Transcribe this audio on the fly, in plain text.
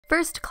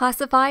First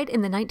classified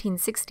in the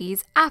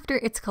 1960s after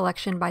its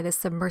collection by the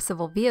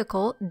submersible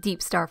vehicle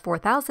Deepstar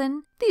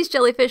 4000, these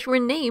jellyfish were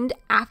named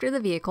after the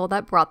vehicle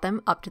that brought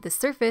them up to the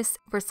surface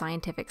for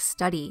scientific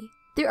study.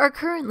 There are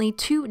currently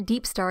 2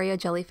 Deepstaria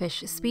jellyfish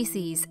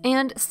species,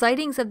 and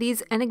sightings of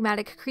these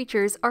enigmatic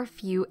creatures are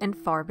few and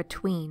far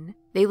between.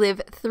 They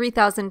live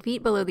 3,000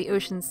 feet below the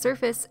ocean's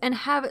surface and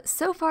have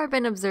so far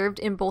been observed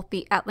in both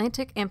the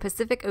Atlantic and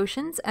Pacific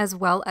Oceans as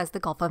well as the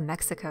Gulf of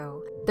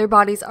Mexico. Their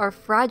bodies are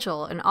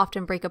fragile and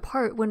often break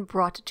apart when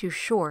brought to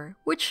shore,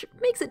 which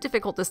makes it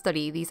difficult to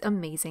study these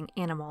amazing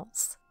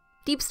animals.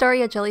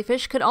 Deepstaria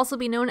jellyfish could also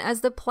be known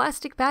as the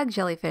plastic bag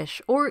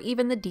jellyfish or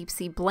even the deep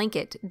sea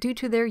blanket due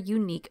to their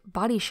unique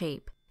body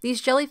shape.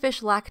 These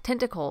jellyfish lack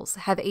tentacles,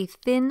 have a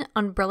thin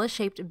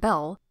umbrella-shaped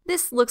bell,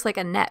 this looks like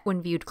a net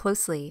when viewed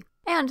closely,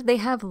 and they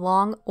have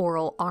long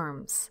oral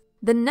arms.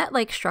 The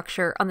net-like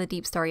structure on the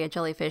Deepstaria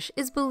jellyfish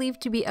is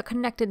believed to be a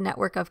connected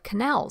network of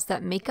canals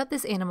that make up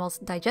this animal's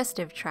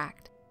digestive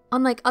tract.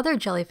 Unlike other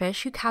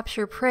jellyfish who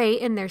capture prey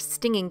in their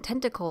stinging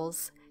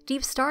tentacles,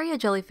 Deepstaria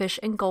jellyfish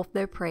engulf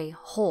their prey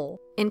whole,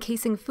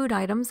 encasing food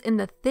items in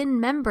the thin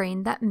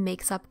membrane that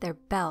makes up their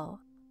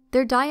bell.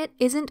 Their diet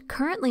isn't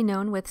currently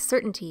known with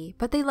certainty,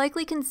 but they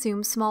likely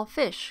consume small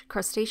fish,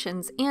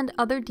 crustaceans, and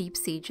other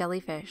deep-sea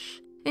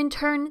jellyfish. In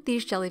turn,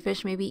 these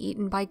jellyfish may be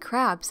eaten by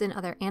crabs and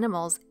other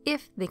animals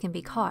if they can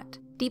be caught.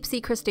 Deep-sea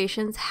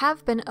crustaceans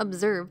have been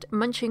observed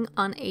munching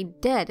on a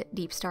dead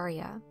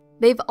Deepstaria.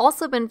 They've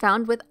also been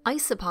found with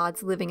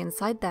isopods living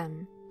inside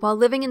them. While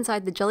living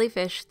inside the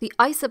jellyfish, the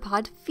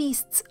isopod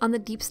feasts on the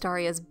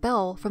Deepstaria's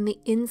bell from the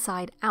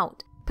inside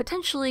out,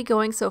 potentially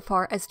going so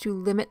far as to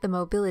limit the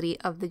mobility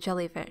of the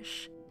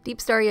jellyfish.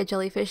 Deepstaria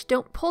jellyfish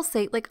don't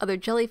pulsate like other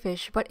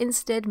jellyfish, but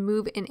instead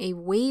move in a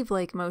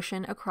wave-like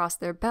motion across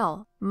their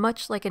bell,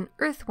 much like an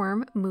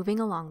earthworm moving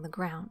along the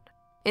ground.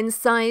 In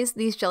size,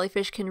 these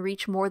jellyfish can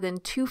reach more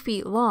than 2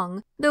 feet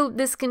long, though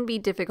this can be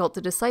difficult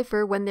to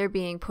decipher when they're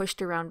being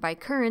pushed around by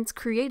currents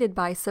created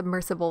by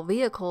submersible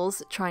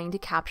vehicles trying to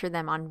capture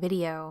them on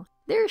video.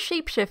 They're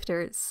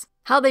shapeshifters.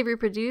 How they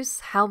reproduce,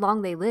 how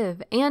long they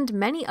live, and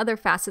many other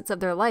facets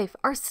of their life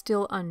are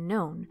still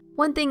unknown.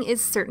 One thing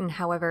is certain,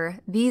 however,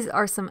 these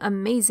are some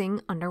amazing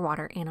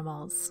underwater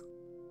animals.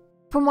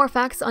 For more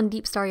facts on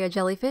Deepstaria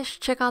jellyfish,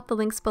 check out the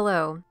links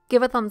below.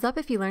 Give a thumbs up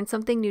if you learned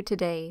something new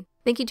today.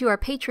 Thank you to our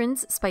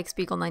patrons,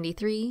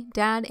 SpikeSpiegel93,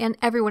 Dad, and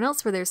everyone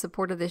else for their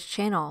support of this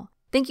channel.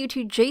 Thank you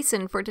to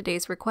Jason for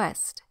today's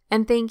request.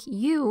 And thank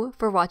you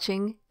for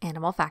watching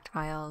Animal Fact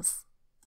Files.